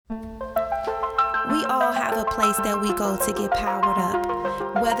all have a place that we go to get powered up.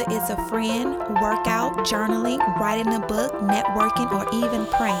 Whether it's a friend, workout, journaling, writing a book, networking, or even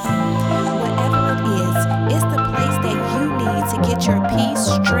praying. Whatever it is, it's the place that you need to get your peace,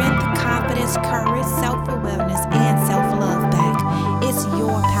 strength, confidence, courage, self-awareness, and self-love back. It's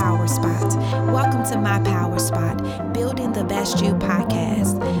your power spot. Welcome to my power spot, Building the Best You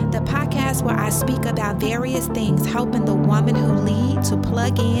podcast. The podcast where I speak about various things helping the woman who leads to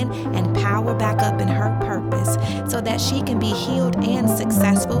plug in and power back up in her purpose so that she can be healed and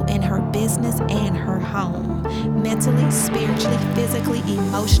successful in her business and her home, mentally, spiritually, physically,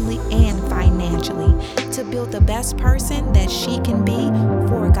 emotionally, and financially, to build the best person that she can be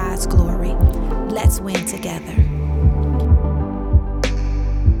for God's glory. Let's win together.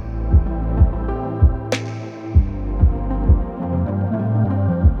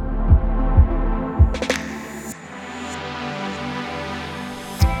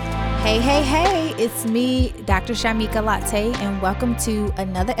 Hey, it's me, Dr. Shamika Latte, and welcome to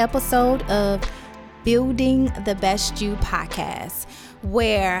another episode of Building the Best You podcast,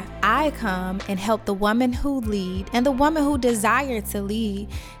 where I come and help the woman who lead and the woman who desire to lead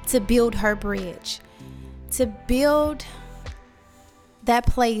to build her bridge, to build that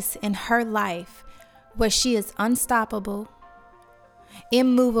place in her life where she is unstoppable,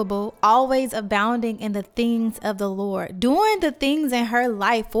 immovable, always abounding in the things of the Lord, doing the things in her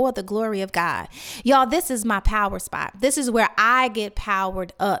life for the glory of God. Y'all, this is my power spot. This is where I get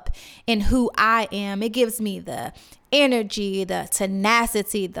powered up in who I am. It gives me the energy, the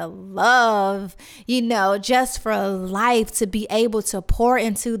tenacity, the love, just for life to be able to pour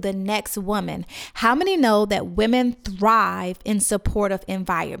into the next woman. How many know that women thrive in supportive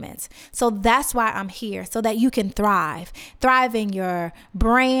environments? So that's why I'm here, so that you can thrive in your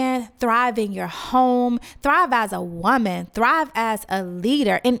brand, thrive in your home, thrive as a woman, thrive as a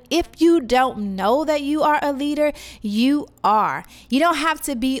leader. And if you don't know that you are a leader, you are. You don't have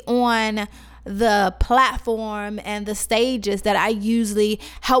to be on the platform and the stages that I usually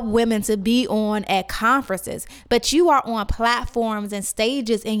help women to be on at conferences, but you are on platforms and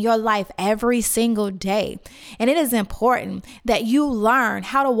stages in your life every single day. And it is important that you learn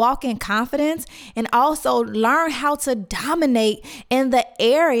how to walk in confidence and also learn how to dominate in the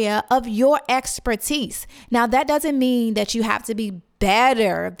area of your expertise. Now, that doesn't mean that you have to be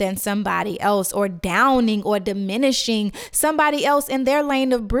better than somebody else or downing or diminishing somebody else in their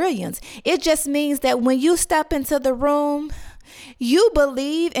lane of brilliance. It just means that when you step into the room, you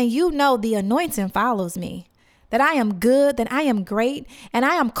believe and you know the anointing follows me, that I am good, that I am great, and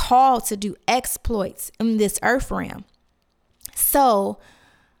I am called to do exploits in this earth realm. So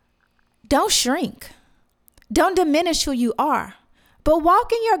don't shrink. Don't diminish who you are, but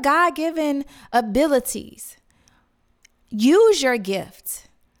walk in your God-given abilities. Use your gift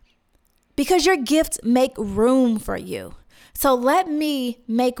because your gifts make room for you. So let me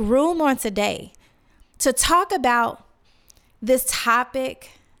make room on today to talk about this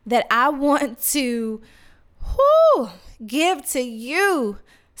topic that I want to give to you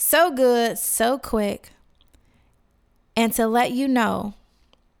so good, so quick, and to let you know,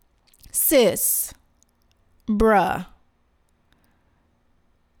 sis, bruh,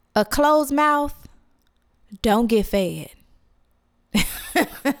 a closed mouth don't get fed.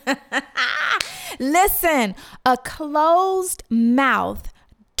 Listen, a closed mouth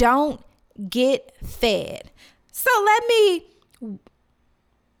don't get fed. So let me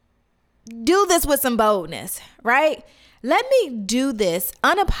do this with some boldness, right? Let me do this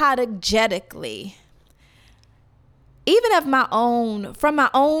unapologetically, even from my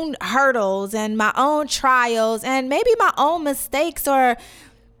own hurdles and my own trials and maybe my own mistakes or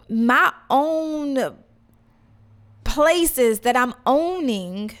my own places that I'm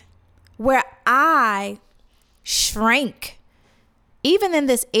owning where I shrank, even in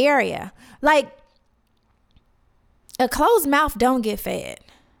this area. Like, a closed mouth don't get fed.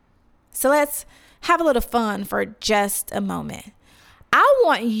 So let's have a little fun for just a moment. I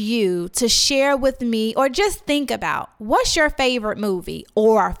want you to share with me or just think about what's your favorite movie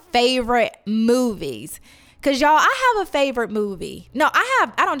or favorite movies. Because y'all, I have a favorite movie. No,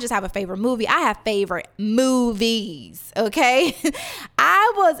 I don't just have a favorite movie. I have favorite movies, okay?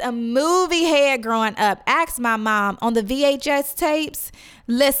 I was a movie head growing up. Ask my mom on the VHS tapes.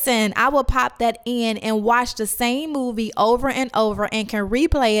 Listen, I will pop that in and watch the same movie over and over and can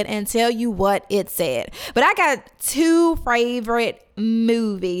replay it and tell you what it said. But I got 2 favorite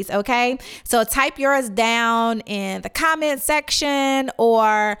movies, okay? So type yours down in the comment section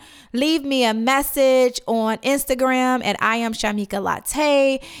or leave me a message on Instagram at I am Shamika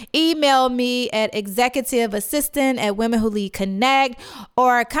Latte. Email me at executiveassistant@womenwholeadconnect,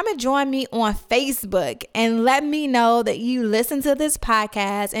 or come and join me on Facebook and let me know that you listen to this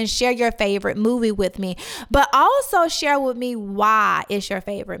podcast and share your favorite movie with me. But also share with me why it's your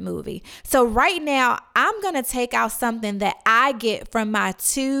favorite movie. So right now, I'm going to take out something that I get from my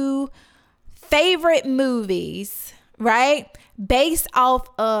 2 favorite movies, right? Based off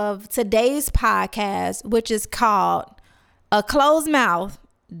of today's podcast, which is called A Closed Mouth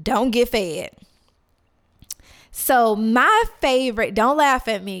Don't Get Fed. So my favorite, don't laugh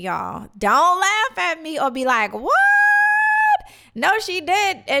at me, y'all. Don't laugh at me or be like, what? No, she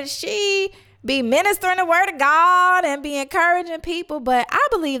did. And she be ministering the word of God and be encouraging people. But I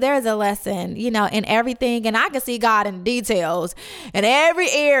believe there's a lesson, in everything. And I can see God in details in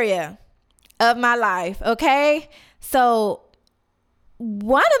every area of my life. Okay. So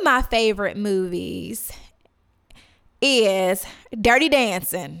one of my favorite movies is Dirty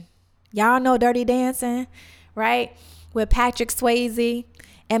Dancing. Y'all know Dirty Dancing, right? With Patrick Swayze.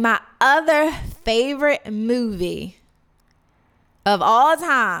 And my other favorite movie of all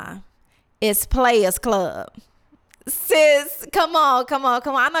time is Players Club. Sis, come on.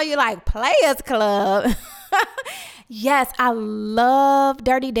 I know you like Players Club. Yes, I love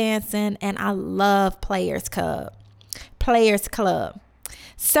Dirty Dancing and I love Players Club.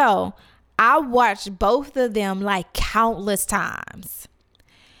 So I watched both of them like countless times.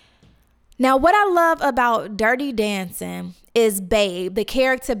 Now, what I love about Dirty Dancing is Babe, the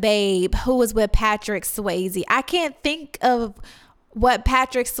character Babe, who was with Patrick Swayze. I can't think of what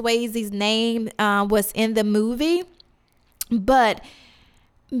Patrick Swayze's name was in the movie, but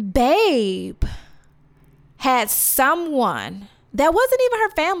Babe had someone that wasn't even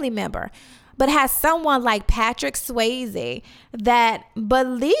her family member, but had someone like Patrick Swayze that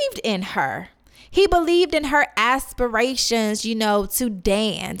believed in her. He believed in her aspirations, to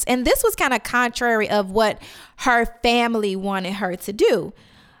dance. And this was kind of contrary of what her family wanted her to do.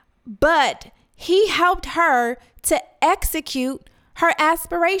 But he helped her to execute her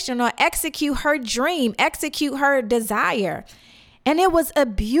aspiration, or execute her dream, execute her desire. And it was a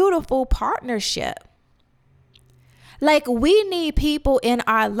beautiful partnership. Like, we need people in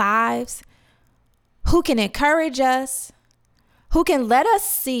our lives who can encourage us, who can let us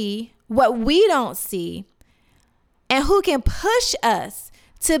see what we don't see, and who can push us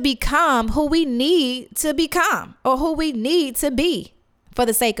to become who we need to become, or who we need to be, for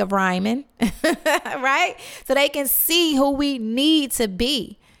the sake of rhyming, right? So they can see who we need to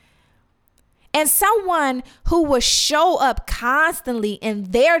be. And someone who will show up constantly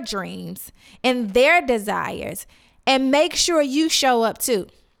in their dreams, in their desires, and make sure you show up too.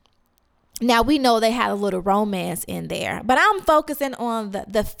 Now, we know they had a little romance in there, but I'm focusing on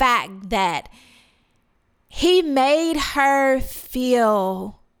the fact that he made her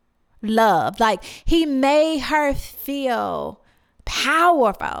feel loved. Like, he made her feel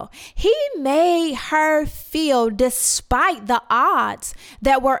powerful. He made her feel, despite the odds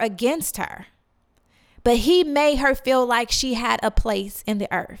that were against her, but he made her feel like she had a place in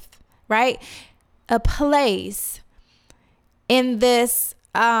the earth, right? A place in this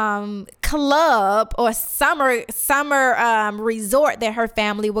club or summer resort that her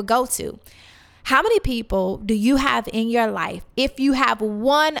family would go to. How many people do you have in your life? If you have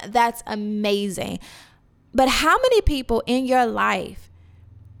one, that's amazing. But how many people in your life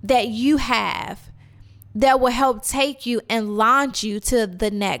that you have that will help take you and launch you to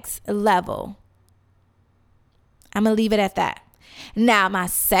the next level? I'm going to leave it at that. Now, my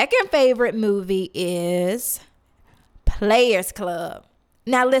second favorite movie is Players Club.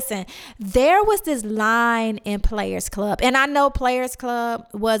 Now, listen, there was this line in Players Club, and I know Players Club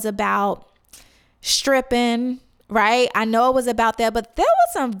was about stripping, right? I know it was about that, but there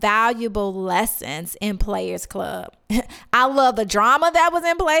was some valuable lessons in Players Club. I love the drama that was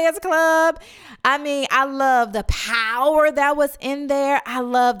in Players Club. I mean, I love the power that was in there. I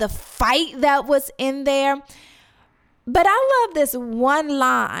love the fight that was in there. But I love this one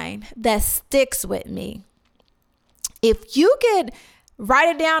line that sticks with me. If you could write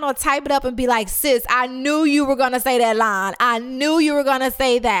it down or type it up and be like, sis, I knew you were going to say that line. I knew you were going to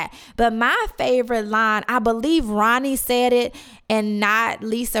say that. But my favorite line, I believe Ronnie said it and not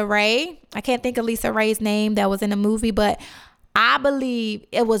Lisa Ray. I can't think of Lisa Ray's name that was in the movie, but I believe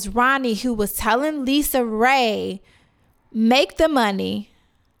it was Ronnie who was telling Lisa Ray, make the money,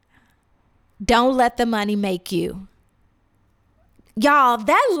 Don't let the money make you. Y'all,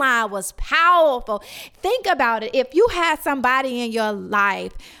 that line was powerful. Think about it. If you had somebody in your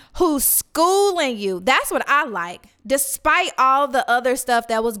life who's schooling you, that's what I like. Despite all the other stuff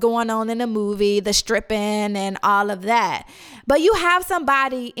that was going on in the movie, the stripping and all of that. But you have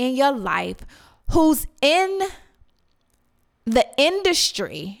somebody in your life who's in the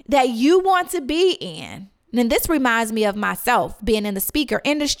industry that you want to be in. And this reminds me of myself being in the speaker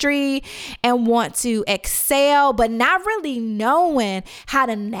industry and want to excel, but not really knowing how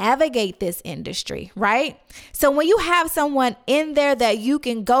to navigate this industry, right? So when you have someone in there that you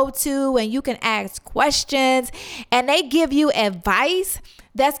can go to and you can ask questions and they give you advice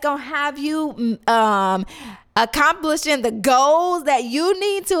that's going to have you accomplishing the goals that you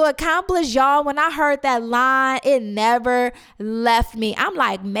need to accomplish, y'all, when I heard that line, it never left me. I'm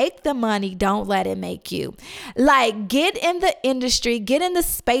like, make the money, don't let it make you. Like, get in the industry, get in the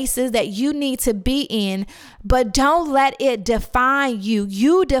spaces that you need to be in, but don't let it define you.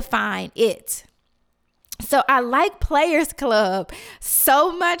 You define it. So I like Players Club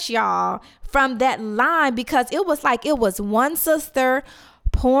so much, y'all, from that line, because it was like it was one sister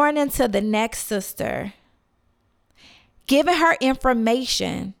pouring into the next sister, giving her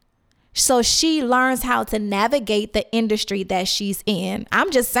information so she learns how to navigate the industry that she's in.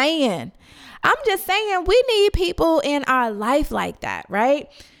 I'm just saying, we need people in our life like that, right?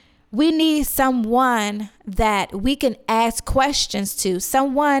 We need someone that we can ask questions to,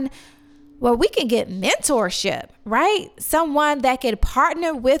 someone where we can get mentorship, right? Someone that can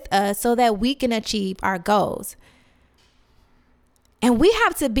partner with us so that we can achieve our goals. And we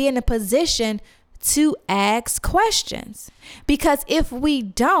have to be in a position to ask questions, because if we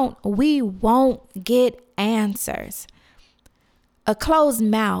don't, we won't get answers. A closed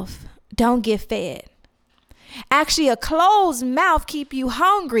mouth don't get fed. Actually, a closed mouth keep you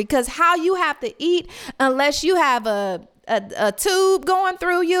hungry, because how you have to eat unless you have a tube going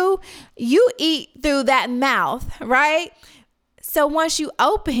through you eat through that mouth, right? So once you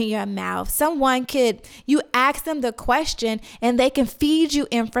open your mouth, you ask them the question and they can feed you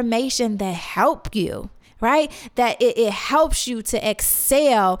information that help you, right? That it helps you to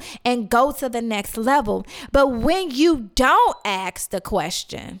excel and go to the next level. But when you don't ask the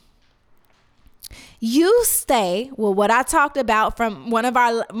question, you stay, well, what I talked about from one of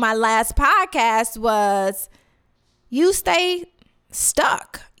my last podcasts was you stay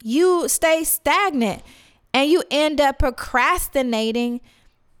stuck, you stay stagnant. And you end up procrastinating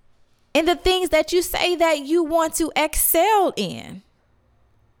in the things that you say that you want to excel in.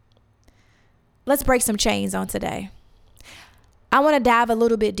 Let's break some chains on today. I want to dive a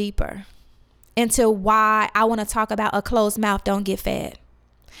little bit deeper into why I want to talk about a closed mouth don't get fed.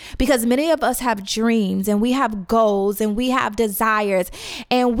 Because many of us have dreams and we have goals and we have desires,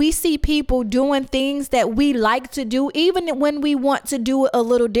 and we see people doing things that we like to do even when we want to do it a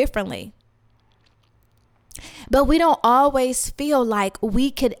little differently. But we don't always feel like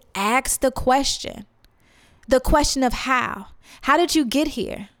we could ask the question of how. How did you get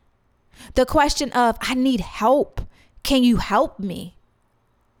here? The question of, I need help. Can you help me?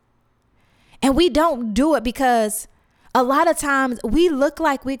 And we don't do it because a lot of times we look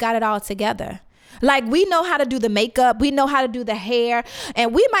like we got it all together. Like we know how to do the makeup, we know how to do the hair,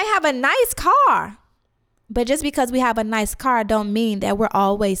 and we might have a nice car. But just because we have a nice car don't mean that we're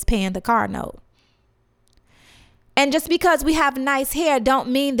always paying the car note. And just because we have nice hair don't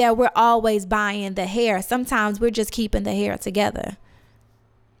mean that we're always buying the hair. Sometimes we're just keeping the hair together.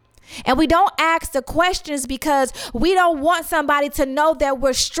 And we don't ask the questions because we don't want somebody to know that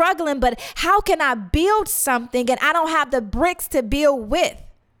we're struggling. But how can I build something and I don't have the bricks to build with?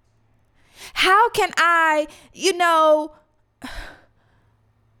 How can I,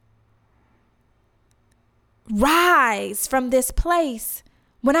 rise from this place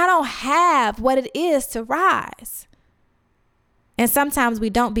when I don't have what it is to rise? And sometimes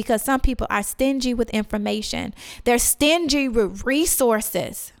we don't, because some people are stingy with information. They're stingy with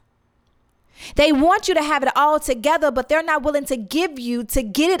resources. They want you to have it all together, but they're not willing to give you to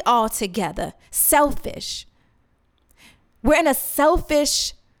get it all together. Selfish. We're in a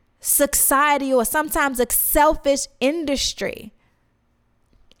selfish society, or sometimes a selfish industry,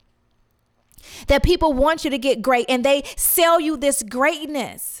 that people want you to get great and they sell you this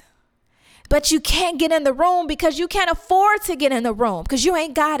greatness. But you can't get in the room because you can't afford to get in the room because you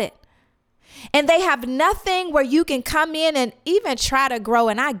ain't got it. And they have nothing where you can come in and even try to grow.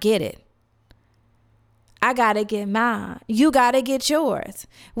 And I get it. I got to get mine. You got to get yours.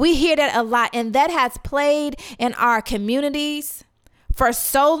 We hear that a lot, and that has played in our communities for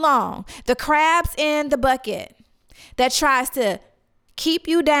so long. The crabs in the bucket that tries to keep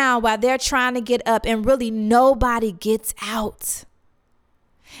you down while they're trying to get up, and really nobody gets out.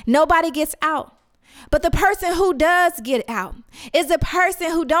 Nobody gets out. But the person who does get out is the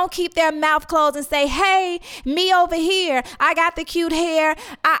person who don't keep their mouth closed and say, hey, me over here, I got the cute hair,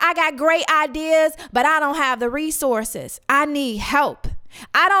 I got great ideas, but I don't have the resources. I need help.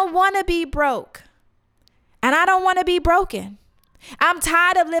 I don't want to be broke, and I don't want to be broken. I'm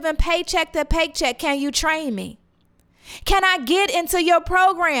tired of living paycheck to paycheck. Can you train me? Can I get into your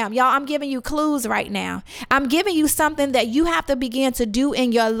program? Y'all, I'm giving you clues right now. I'm giving you something that you have to begin to do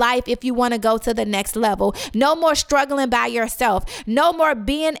in your life if you want to go to the next level. No more struggling by yourself. No more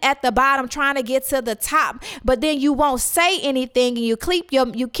being at the bottom trying to get to the top, but then you won't say anything, and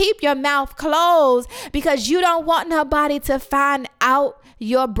you keep your mouth closed because you don't want nobody to find out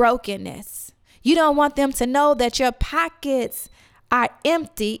your brokenness. You don't want them to know that your pockets are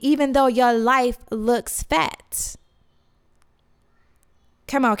empty, even though your life looks fat.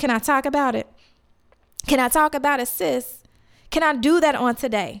 Come on, can I talk about it? Can I talk about it, sis? Can I do that on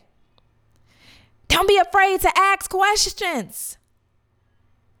today? Don't be afraid to ask questions.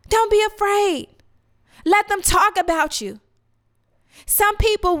 Don't be afraid. Let them talk about you. Some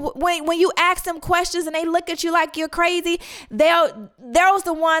people, when you ask them questions and they look at you like you're crazy, there's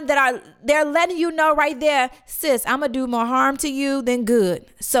the one they're letting you know right there, sis, I'm going to do more harm to you than good.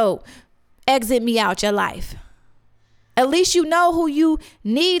 So exit me out your life. At least you know who you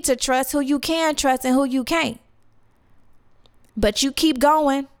need to trust, who you can trust, and who you can't. But you keep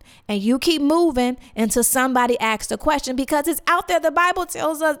going and you keep moving until somebody asks a question, because it's out there. The Bible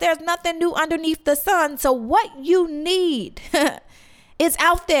tells us there's nothing new underneath the sun. So what you need is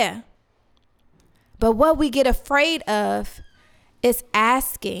out there. But what we get afraid of is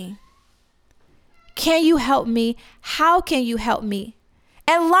asking, can you help me? How can you help me?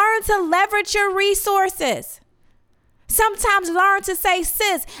 And learn to leverage your resources. Sometimes learn to say,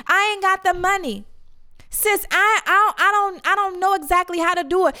 sis, I ain't got the money. Sis, I don't know exactly how to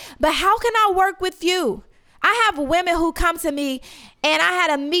do it, but how can I work with you? I have women who come to me, and I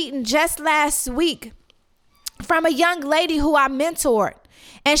had a meeting just last week from a young lady who I mentored.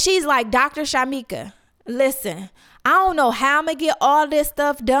 And she's like, Dr. Shamika, listen, I don't know how I'm going to get all this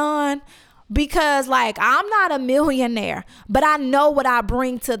stuff done, because I'm not a millionaire, but I know what I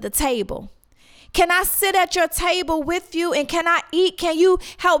bring to the table. Can I sit at your table with you, and can I eat? Can you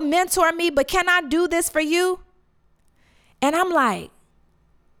help mentor me? But can I do this for you? And I'm like,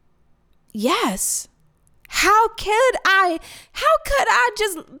 yes. How could I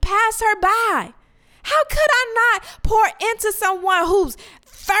just pass her by? How could I not pour into someone who's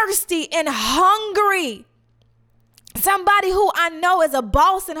thirsty and hungry? Somebody who I know is a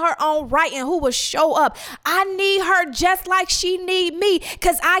boss in her own right and who will show up. I need her just like she need me,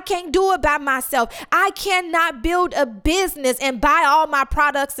 because I can't do it by myself. I cannot build a business and buy all my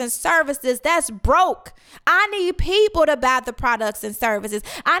products and services. That's broke. I need people to buy the products and services.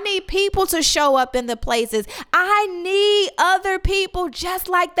 I need people to show up in the places. I need other people just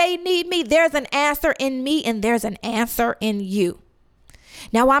like they need me. There's an answer in me, and there's an answer in you.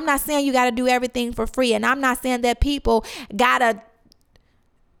 Now, I'm not saying you got to do everything for free, and I'm not saying that people got to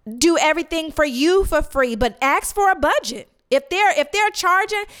do everything for you for free, but ask for a budget. If they're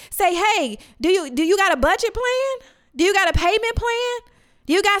charging, say, hey, do you got a budget plan? Do you got a payment plan?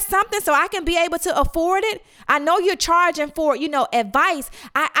 Do you got something so I can be able to afford it? I know you're charging for, advice.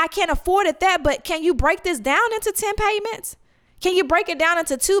 I can't afford it but can you break this down into 10 payments? Can you break it down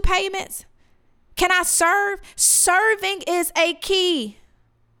into 2 payments? Can I serve? Serving is a key.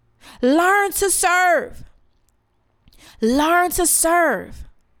 Learn to serve. Learn to serve.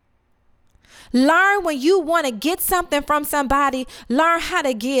 Learn when you want to get something from somebody, learn how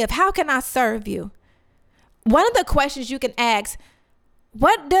to give. How can I serve you? One of the questions you can ask,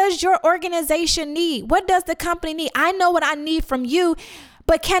 what does your organization need? What does the company need? I know what I need from you,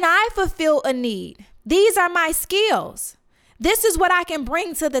 but can I fulfill a need? These are my skills. This is what I can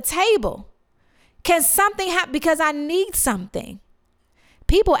bring to the table. Can something happen? Because I need something.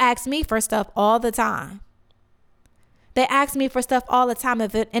 People ask me for stuff all the time. They ask me for stuff all the time.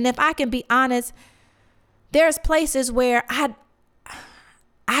 And if I can be honest, there's places where I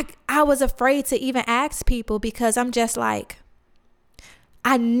was afraid to even ask people, because I'm just like,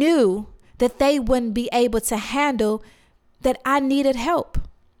 I knew that they wouldn't be able to handle that I needed help.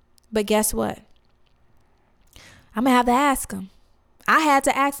 But guess what? I'm going to have to ask them. I had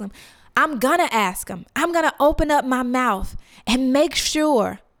to ask them. I'm going to ask them. I'm going to open up my mouth and make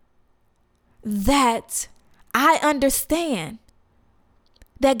sure that I understand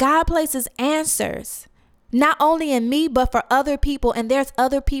that God places answers not only in me, but for other people. And there's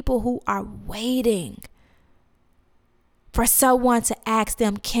other people who are waiting. for someone to ask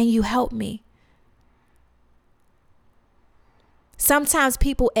them, can you help me? Sometimes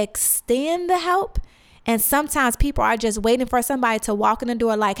people extend the help, and sometimes people are just waiting for somebody to walk in the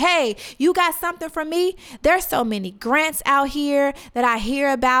door like, hey, you got something for me? There's so many grants out here that I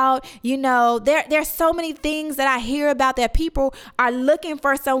hear about. There's so many things that I hear about that people are looking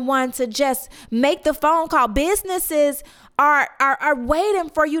for someone to just make the phone call. Businesses are waiting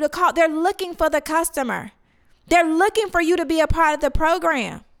for you to call. They're looking for the customer. They're looking for you to be a part of the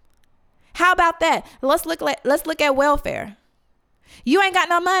program. How about that? Let's look at welfare. You ain't got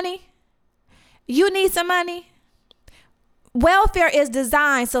no money. You need some money. Welfare is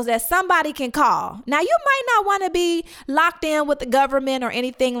designed so that somebody can call. Now, you might not want to be locked in with the government or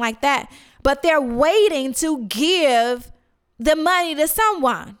anything like that, but they're waiting to give the money to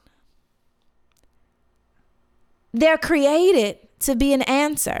someone. They're created to be an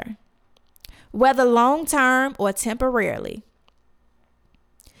answer, whether long-term or temporarily.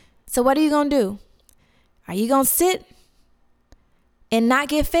 So what are you going to do? Are you going to sit and not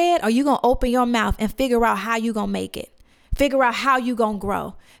get fed? Or are you going to open your mouth and figure out how you going to make it? Figure out how you going to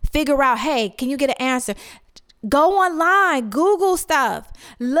grow. Figure out, hey, can you get an answer? Go online, Google stuff,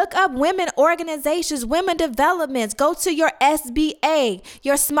 look up women organizations, women developments, go to your SBA,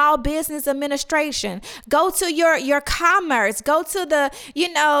 your Small Business Administration, go to your commerce, go to the,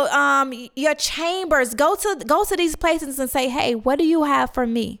 your chambers, go to these places and say, hey, what do you have for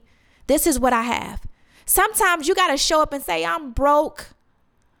me? This is what I have. Sometimes you got to show up and say, I'm broke.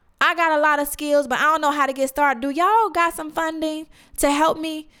 I got a lot of skills, but I don't know how to get started. Do y'all got some funding to help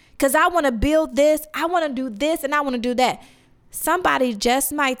me? Because I want to build this. I want to do this and I want to do that. Somebody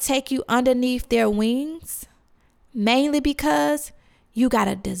just might take you underneath their wings, mainly because you got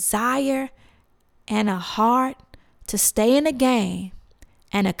a desire and a heart to stay in the game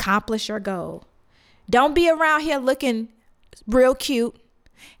and accomplish your goal. Don't be around here looking real cute.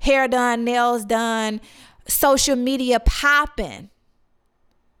 Hair done, nails done, social media popping.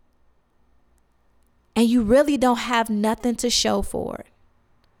 And you really don't have nothing to show for it.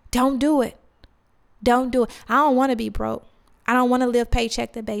 Don't do it. Don't do it. I don't want to be broke. I don't want to live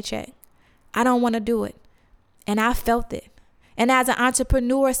paycheck to paycheck. I don't want to do it. And I felt it. And as an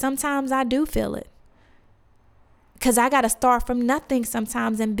entrepreneur, sometimes I do feel it. Because I got to start from nothing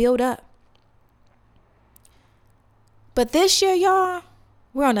sometimes and build up. But this year, y'all,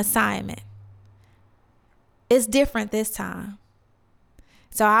 we're on assignment. It's different this time.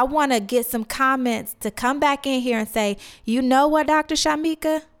 So I want to get some comments to come back in here and say, you know what, Dr.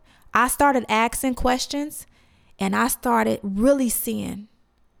 Shamika? I started asking questions and I started really seeing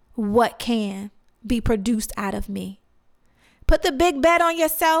what can be produced out of me. Put the big bet on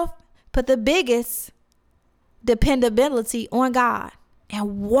yourself. Put the biggest dependability on God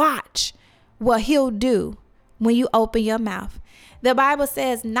and watch what he'll do when you open your mouth. The Bible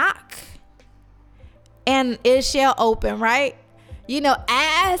says, knock and it shall open, right?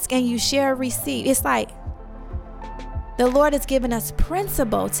 Ask and you shall receive. It's like the Lord has given us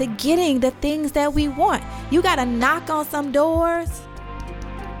principle to getting the things that we want. You got to knock on some doors.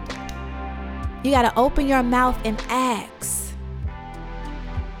 You got to open your mouth and ask.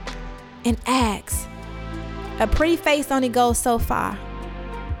 And ask. A pretty face only goes so far.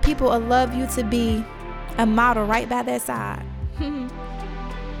 People will love you to be a model right by their side.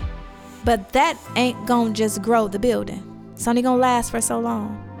 But that ain't gonna just grow the building. It's only gonna last for so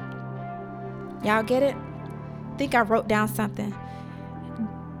long. Y'all get it? I think I wrote down something.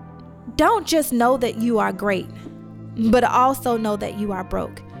 Don't just know that you are great, but also know that you are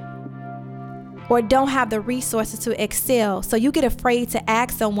broke. Or don't have the resources to excel. So you get afraid to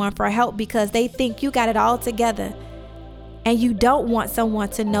ask someone for help because they think you got it all together. And you don't want someone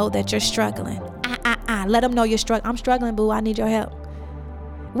to know that you're struggling. Let them know you're struggling. I'm struggling, boo. I need your help.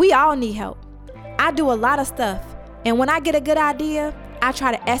 We all need help. I do a lot of stuff. And when I get a good idea, I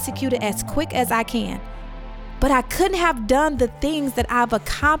try to execute it as quick as I can. But I couldn't have done the things that I've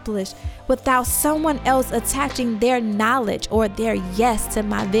accomplished without someone else attaching their knowledge or their yes to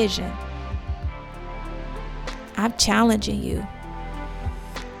my vision. I'm challenging you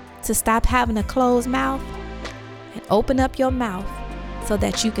to stop having a closed mouth and open up your mouth so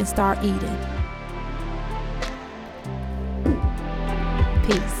that you can start eating.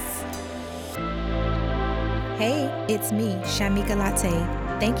 Peace. Hey, it's me, Shamika Latte.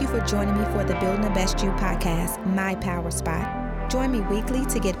 Thank you for joining me for the Building the Best You podcast, My Power Spot. Join me weekly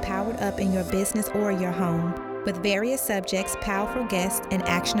to get powered up in your business or your home with various subjects, powerful guests, and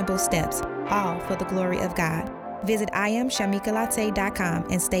actionable steps, all for the glory of God. Visit IamShamikaLatte.com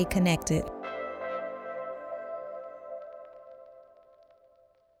and stay connected.